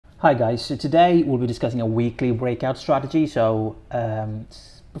Hi guys, so today we'll be discussing a weekly breakout strategy. So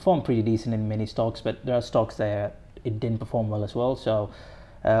it's performed pretty decent in many stocks, but there are stocks there it didn't perform well as well. So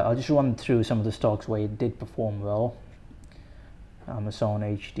I'll just run through some of the stocks where it did perform well. Amazon,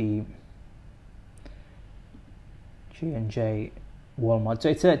 HD, G&J, Walmart. So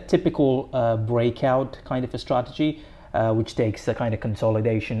it's a typical breakout kind of a strategy, which takes a kind of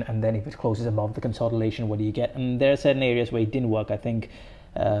consolidation, and then if it closes above the consolidation, what do you get? And there are certain areas where it didn't work. I think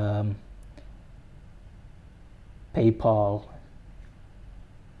PayPal,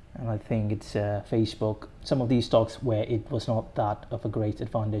 and I think it's Facebook. Some of these stocks where it was not that of a great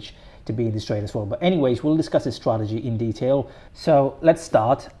advantage to be in this trade as well. But anyways, we'll discuss this strategy in detail. So let's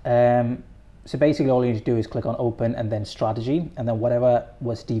start. So basically all you need to do is click on open and then strategy, and then whatever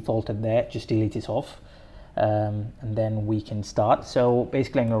was defaulted there, just delete it off, and then we can start. So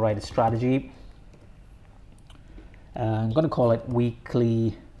basically I'm going to write a strategy. I'm going to call it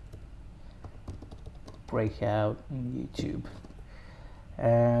weekly breakout on YouTube,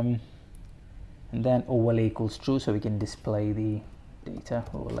 and then overlay equals true, so we can display the data.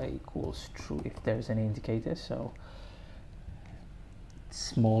 Overlay equals true if there's any indicator, so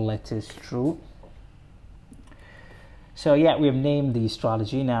small letters true. So yeah, we have named the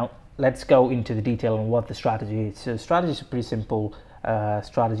strategy. Now let's go into the detail on what the strategy is. So strategy is a pretty simple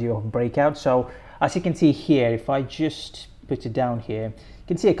strategy of breakout. So as you can see here, if I just put it down here, you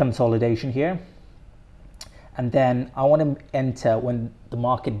can see a consolidation here. And then I want to enter when the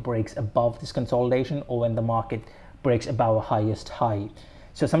market breaks above this consolidation, or when the market breaks above a highest high.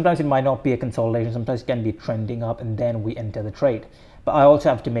 So sometimes it might not be a consolidation, sometimes it can be trending up, and then we enter the trade. But I also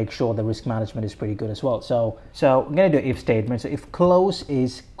have to make sure the risk management is pretty good as well. So I'm going to do if statement. So if close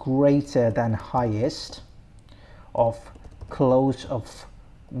is greater than highest of close of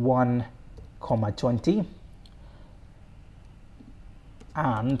 1,20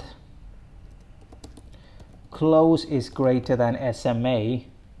 and close is greater than SMA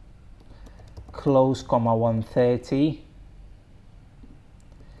close, 130,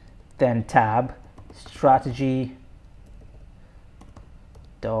 then tab strategy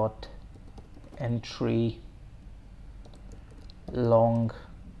dot entry long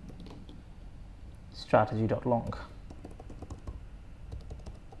strategy dot long.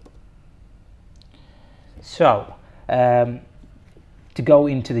 So to go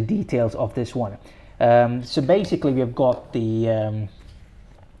into the details of this one, so basically we've got the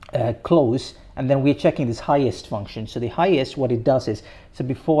close, and then we're checking this highest function. So the highest, what it does is, so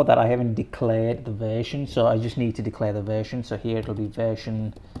before that I haven't declared the version, so I just need to declare the version. So here it'll be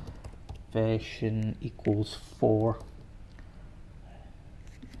version equals 4.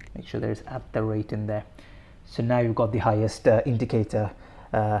 Make sure there's @ in there. So now you've got the highest indicator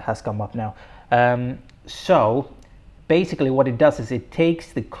has come up now. So basically what it does is it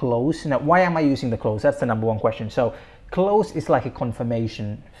takes the close. Now why am I using the close? That's the number one question. So close is like a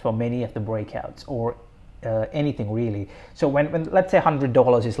confirmation for many of the breakouts, or anything really. So when let's say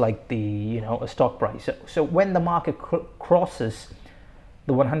 $100 is like the a stock price. So when the market crosses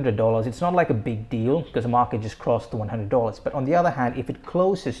the $100, it's not like a big deal because the market just crossed the $100. But on the other hand, if it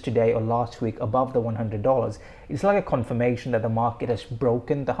closes today or last week above the $100, it's like a confirmation that the market has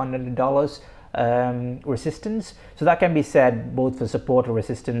broken the $100 resistance. So that can be said both for support or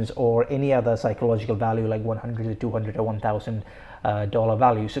resistance, or any other psychological value like 100 or 200 or $1,000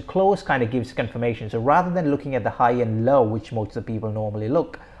 value. So close kind of gives confirmation. So rather than looking at the high and low, which most of the people normally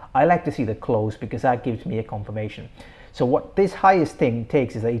look, I like to see the close because that gives me a confirmation. So what this highest thing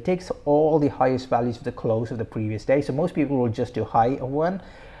takes is that it takes all the highest values of the close of the previous day. So most people will just do high of one.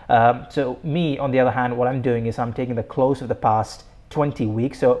 So me, on the other hand, what I'm doing is I'm taking the close of the past 20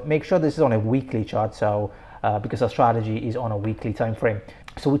 weeks. So make sure this is on a weekly chart, so because our strategy is on a weekly time frame.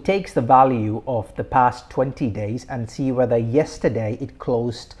 So it takes the value of the past 20 days and see whether yesterday it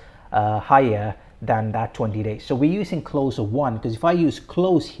closed higher than that 20 days. So we're using close of 1 because if I use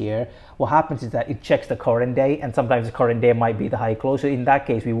close here, what happens is that it checks the current day, and sometimes the current day might be the high close. So in that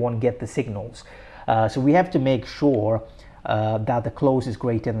case, we won't get the signals. So we have to make sure that the close is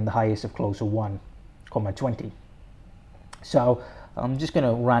greater than the highest of close of 1,20. So I'm just going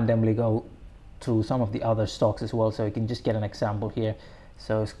to randomly go through some of the other stocks as well, so you can just get an example here.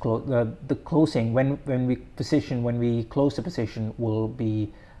 So it's the closing when we close the position will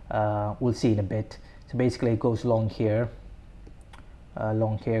be we'll see in a bit. So basically it goes long here,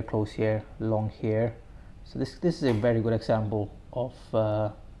 close here, long here. So this is a very good example of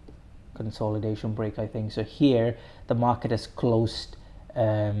consolidation break, I think. So here the market has closed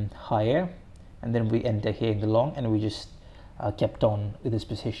higher, and then we enter here in the long, and we just kept on with this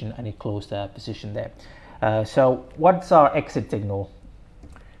position, and it closed that position there. So what's our exit signal?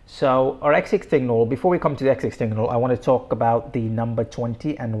 So our exit signal, before we come to the exit signal, I want to talk about the number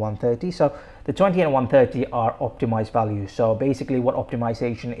 20 and 130. So the 20 and 130 are optimized values. So basically what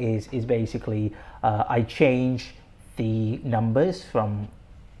optimization is basically I change the numbers from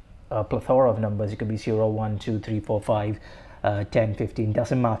a plethora of numbers. It could be 0, 1, 2, 3, 4, 5, 10, 15,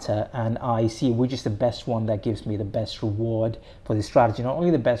 doesn't matter, and I see which is the best one that gives me the best reward for the strategy. Not only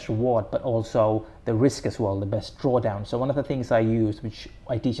the best reward, but also the risk as well, the best drawdown. So one of the things I use, which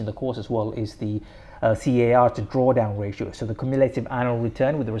I teach in the course as well, is the CAR to drawdown ratio. So the cumulative annual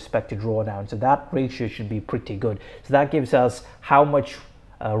return with respect to drawdown. So that ratio should be pretty good. So that gives us how much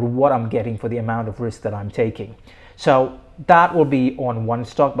reward I'm getting for the amount of risk that I'm taking. So that will be on one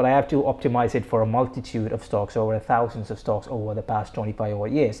stock, but I have to optimize it for a multitude of stocks, over thousands of stocks over the past 25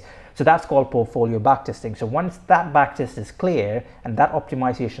 odd years. So that's called portfolio backtesting. So once that backtest is clear and that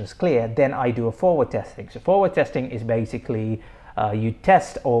optimization is clear, then I do a forward testing. So forward testing is basically you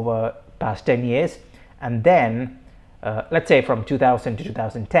test over past 10 years, and then let's say from 2000 to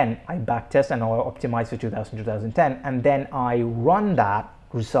 2010, I backtest and I optimize for 2000 to 2010, and then I run that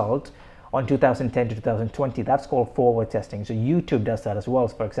result on 2010 to 2020. That's called forward testing. So YouTube does that as well.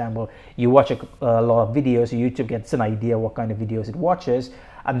 So for example, you watch a lot of videos, so YouTube gets an idea what kind of videos it watches,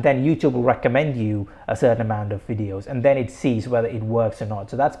 and then YouTube will recommend you a certain amount of videos, and then it sees whether it works or not.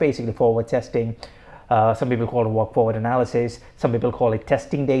 So that's basically forward testing. Some people call it walk forward analysis. Some people call it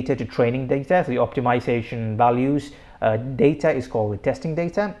testing data to training data. So the optimization values data is called the testing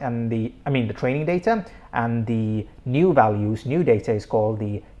data, and the training data, and the new values, new data, is called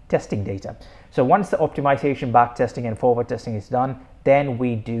the testing data. So once the optimization, back testing, and forward testing is done, then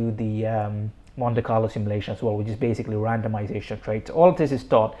we do the Monte Carlo simulation as well, which is basically randomization of trades. All of this is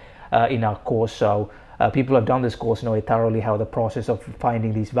taught in our course, so people who have done this course know it thoroughly, how the process of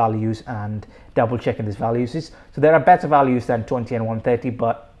finding these values and double checking these values is. So there are better values than 20 and 130,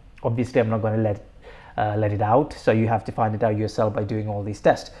 but obviously I'm not going to let it out, so you have to find it out yourself by doing all these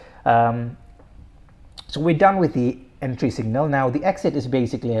tests. So we're done with the entry signal. Now the exit is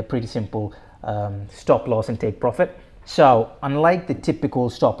basically a pretty simple stop loss and take profit. So unlike the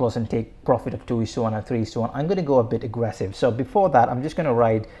typical stop loss and take profit of 2:1 and 3:1, I'm going to go a bit aggressive. So before that, I'm just going to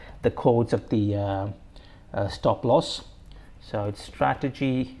write the codes of the stop loss. So it's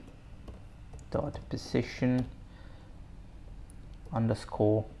strategy dot position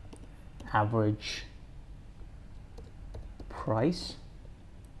underscore average price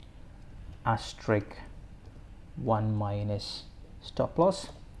asterisk 1 minus stop loss.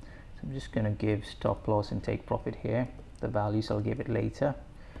 So I'm just going to give stop loss and take profit here. The values I'll give it later.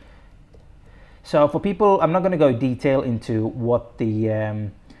 So for people, I'm not going to go detail into what the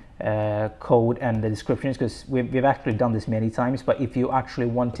code and the description is, because we've actually done this many times. But if you actually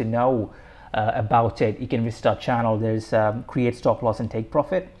want to know about it, you can visit our channel. There's create stop loss and take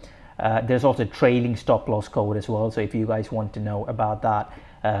profit. There's also trailing stop loss code as well. So if you guys want to know about that,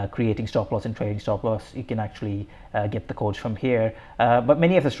 creating stop loss and trading stop loss, you can actually get the codes from here. But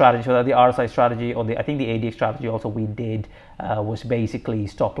many of the strategies, whether the RSI strategy or I think the ADX strategy also we did was basically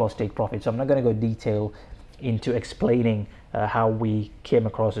stop loss, take profit. So I'm not going to go detail into explaining how we came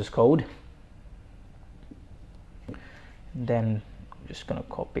across this code. Then I'm just going to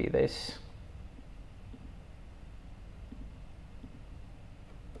copy this.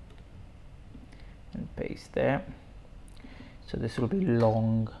 And paste there. So this will be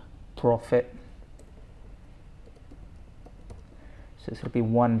long profit. So this will be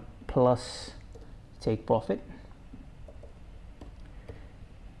 1 plus take profit.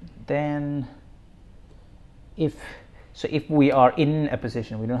 Then if we are in a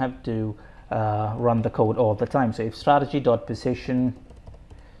position, we don't have to run the code all the time. So if strategy.position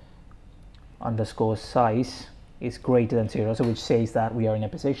underscore size is greater than 0, so which says that we are in a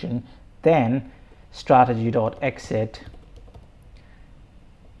position, then strategy.exit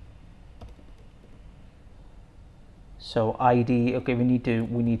so ID, okay, we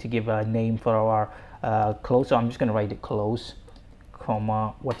need to give a name for our close. So I'm just going to write it close,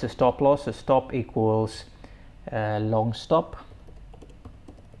 comma, what's the stop loss? So stop equals long stop,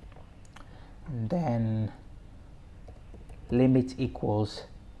 and then limit equals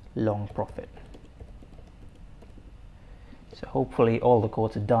long profit. So hopefully all the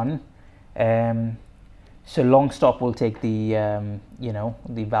codes are done. So long stop will take the you know,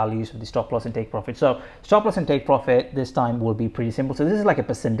 the values of the stop loss and take profit. So stop loss and take profit this time will be pretty simple. So this is like a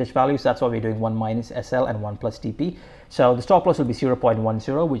percentage value, so that's why we're doing 1 minus SL and 1 plus TP. So the stop loss will be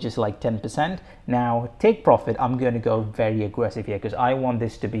 0.10, which is like 10%. Now take profit, I'm going to go very aggressive here because I want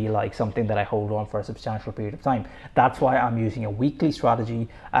this to be like something that I hold on for a substantial period of time. That's why I'm using a weekly strategy,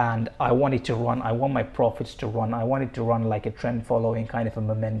 and I want it to run, I want my profits to run, I want it to run like a trend following kind of a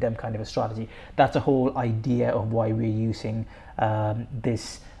momentum kind of a strategy. That's the whole idea of why we're using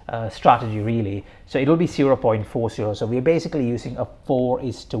this strategy really. So it'll be 0.40, so we're basically using a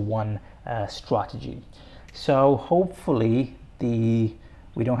 4:1 strategy. So hopefully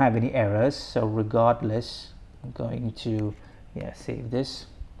we don't have any errors. So regardless, I'm going to save this.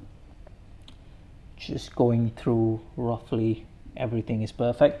 Just going through roughly everything is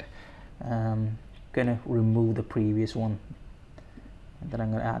perfect. Gonna remove the previous one, and then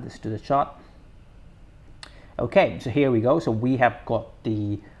I'm gonna add this to the chart. Okay, so here we go. So we have got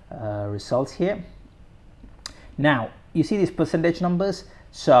the results here. Now you see these percentage numbers.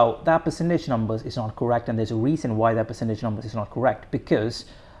 So that percentage numbers is not correct, and there's a reason why that percentage numbers is not correct, because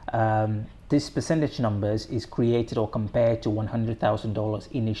this percentage numbers is created or compared to $100,000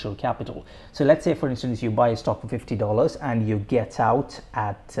 initial capital. So let's say, for instance, you buy a stock for $50 and you get out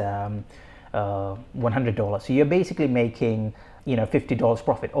at $100. So you're basically making, you know, $50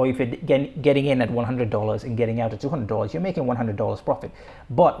 profit. Or if you're getting in at $100 and getting out at $200, you're making $100 profit.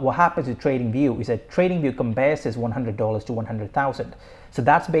 But what happens with TradingView is that TradingView compares this $100 to 100,000. So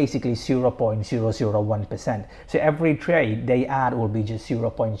that's basically 0.001%. So every trade they add will be just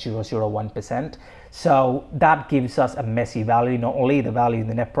 0.001%. So that gives us a messy value. Not only the value in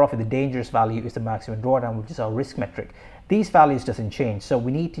the net profit, the dangerous value is the maximum drawdown, which is our risk metric. These values doesn't change. So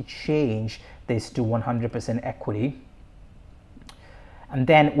we need to change this to 100% equity, and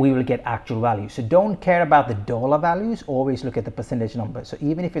then we will get actual value. So don't care about the dollar values, always look at the percentage number. So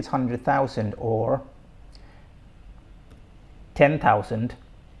even if it's 100,000 or 10,000,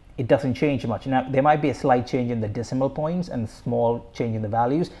 it doesn't change much. Now there might be a slight change in the decimal points and small change in the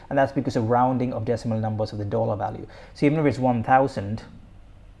values, and that's because of rounding of decimal numbers of the dollar value. So even if it's 1,000,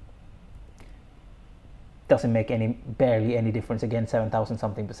 doesn't make barely any difference against 7,000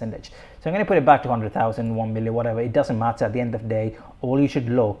 something percentage. So I'm going to put it back to 100,000, 1 million, whatever. It doesn't matter. At the end of the day, all you should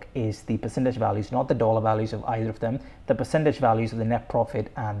look is the percentage values, not the dollar values of either of them, the percentage values of the net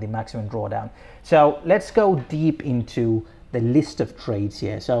profit and the maximum drawdown. So let's go deep into the list of trades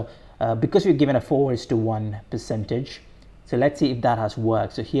here. So because we're given a 4:1 percentage, so let's see if that has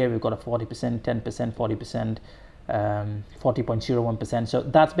worked. So here we've got a 40%, 10%, 40%, 40.01%. So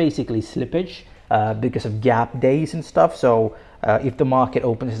that's basically slippage because of gap days and stuff. So if the market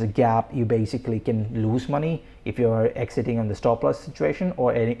opens as a gap, you basically can lose money if you're exiting on the stop loss situation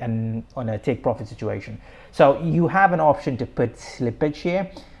or on a take profit situation. So you have an option to put slippage here,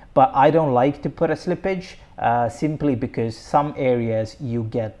 but I don't like to put a slippage simply because some areas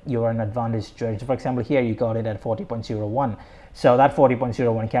you're an advantage situation. So for example, here you got it at 40.01. So that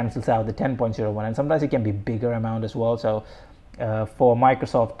 40.01 cancels out the 10.01, and sometimes it can be bigger amount as well. So for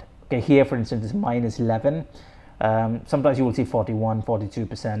Microsoft, okay, here for instance is minus 11. Sometimes you will see 41,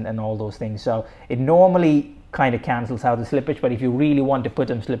 42% and all those things. So it normally kind of cancels out the slippage, but if you really want to put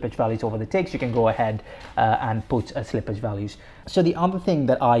some slippage values over the ticks, you can go ahead and put slippage values. So the other thing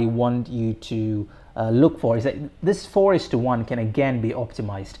that I want you to look for is that this 4:1 can again be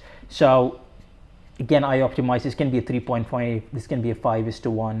optimized. So again, I optimize. This can be a 3.5, this can be a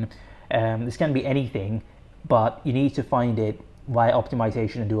 5:1, this can be anything, but you need to find it via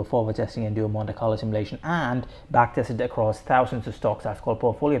optimization and do a forward testing and do a Monte Carlo simulation and backtest it across thousands of stocks. That's called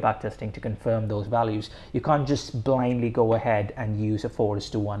portfolio backtesting, to confirm those values. You can't just blindly go ahead and use a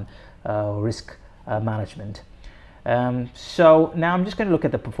 4:1 risk management. So now I'm just going to look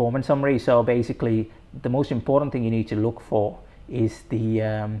at the performance summary. So basically the most important thing you need to look for is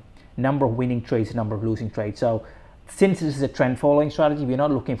the number of winning trades, number of losing trades. So since this is a trend following strategy, we're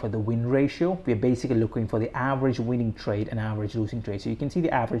not looking for the win ratio. We're basically looking for the average winning trade and average losing trade. So you can see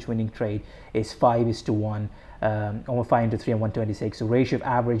the average winning trade is 5:1, almost 5:3 and 126. The ratio of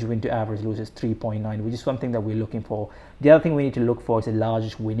average win to average lose is 3.9, which is something that we're looking for. The other thing we need to look for is the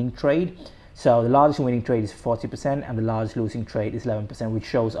largest winning trade. So the largest winning trade is 40% and the largest losing trade is 11%, which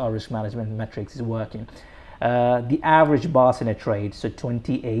shows our risk management metrics is working. The average bars in a trade, so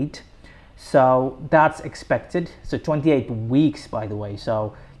 28. So that's expected. So 28 weeks, by the way.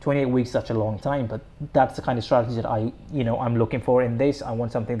 So 28 weeks is such a long time, but that's the kind of strategy that I'm looking for in this. I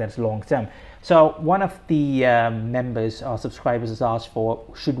want something that's long term. So one of the members or subscribers has asked for,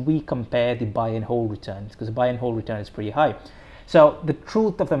 should we compare the buy and hold returns? Because the buy and hold return is pretty high. So the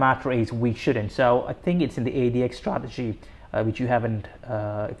truth of the matter is we shouldn't. So I think it's in the ADX strategy. which you haven't,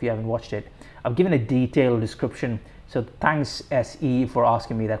 if you haven't watched it, I've given a detailed description. So thanks SE for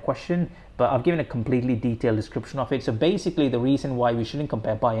asking me that question, but I've given a completely detailed description of it. So basically the reason why we shouldn't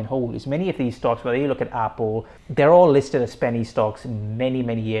compare buy and hold is many of these stocks, whether you look at Apple, they're all listed as penny stocks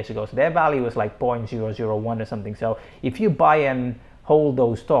many years ago. So their value was like 0.001 or something. So if you buy and hold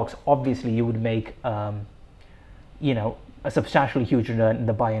those stocks, obviously you would make, you know, a substantially huge return in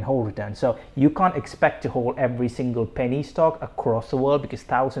the buy and hold return. So you can't expect to hold every single penny stock across the world because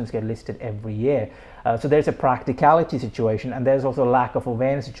thousands get listed every year. So there's a practicality situation, and there's also a lack of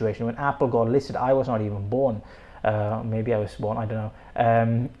awareness situation. When Apple got listed, I was not even born. Maybe I was born, I don't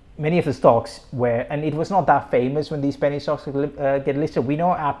know. Many of the stocks were, and it was not that famous when these penny stocks get listed. We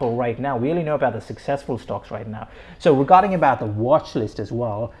know Apple right now. We only know about the successful stocks right now. So regarding about the watch list as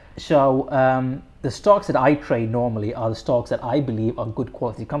well, so the stocks that I trade normally are the stocks that I believe are good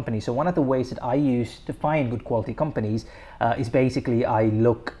quality companies. So one of the ways that I use to find good quality companies is basically I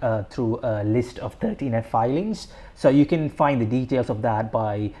look through a list of 13F filings. So you can find the details of that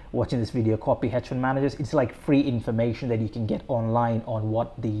by watching this video, Copy Hedge Fund Managers. It's like free information that you can get online on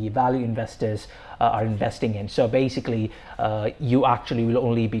what the value investors are investing in. So basically you actually will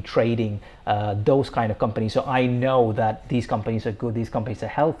only be trading those kind of companies. So I know that these companies are good, these companies are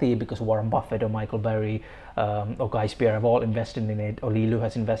healthy because Warren Buffett or Michael Burry or Guy Spier have all invested in it, or Lee Lu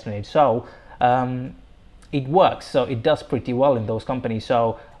has invested in it. So it works. So it does pretty well in those companies.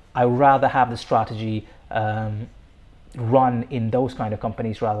 So I rather have the strategy run in those kind of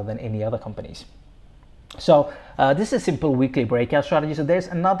companies rather than any other companies. So this is a simple weekly breakout strategy. So there's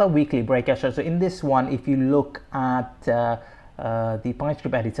another weekly breakout strategy. So in this one, if you look at the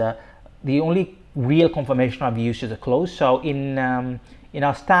Pinescript editor, the only real confirmation I've used is a close. So in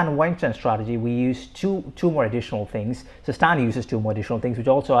our Stan Weinstein strategy, we use two more additional things. So Stan uses two more additional things, which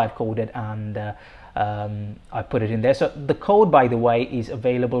also I've coded, and I put it in there. So the code, by the way, is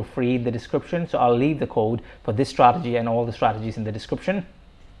available free in the description. So I'll leave the code for this strategy and all the strategies in the description,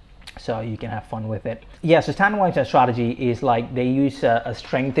 so you can have fun with it. Yeah, so Stan Weinstein strategy is like they use a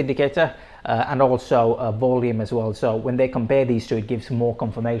strength indicator and also a volume as well. So when they compare these two, it gives more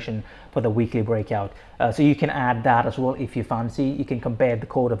confirmation for the weekly breakout. So you can add that as well if you fancy. You can compare the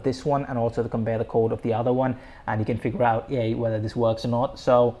code of this one and also compare the code of the other one, and you can figure out whether this works or not.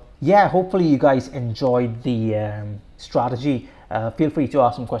 So yeah, hopefully you guys enjoyed the strategy. Feel free to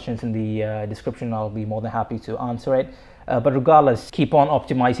ask some questions in the description. I'll be more than happy to answer it. But regardless, keep on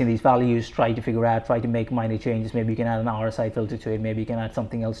optimizing these values, try to figure out, try to make minor changes. Maybe you can add an RSI filter to it, maybe you can add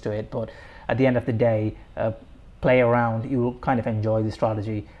something else to it. But at the end of the day, play around, you'll kind of enjoy the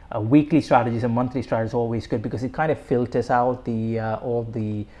strategy. Weekly strategies and monthly strategies are always good because it kind of filters out the all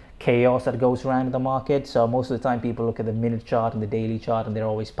the chaos that goes around in the market. So most of the time people look at the minute chart and the daily chart and they're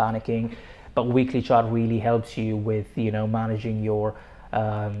always panicking, but weekly chart really helps you with, you know, managing your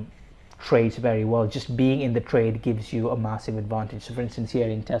trades very well. Just being in the trade gives you a massive advantage. So for instance, here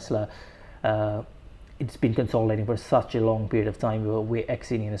in Tesla, it's been consolidating for such a long period of time. We're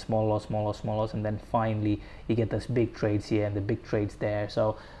exiting in a small loss, and then finally you get those big trades here and the big trades there.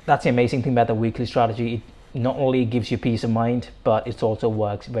 So that's the amazing thing about the weekly strategy. It not only gives you peace of mind, but it also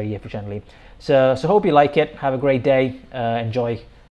works very efficiently. So hope you like it. Have a great day. Enjoy.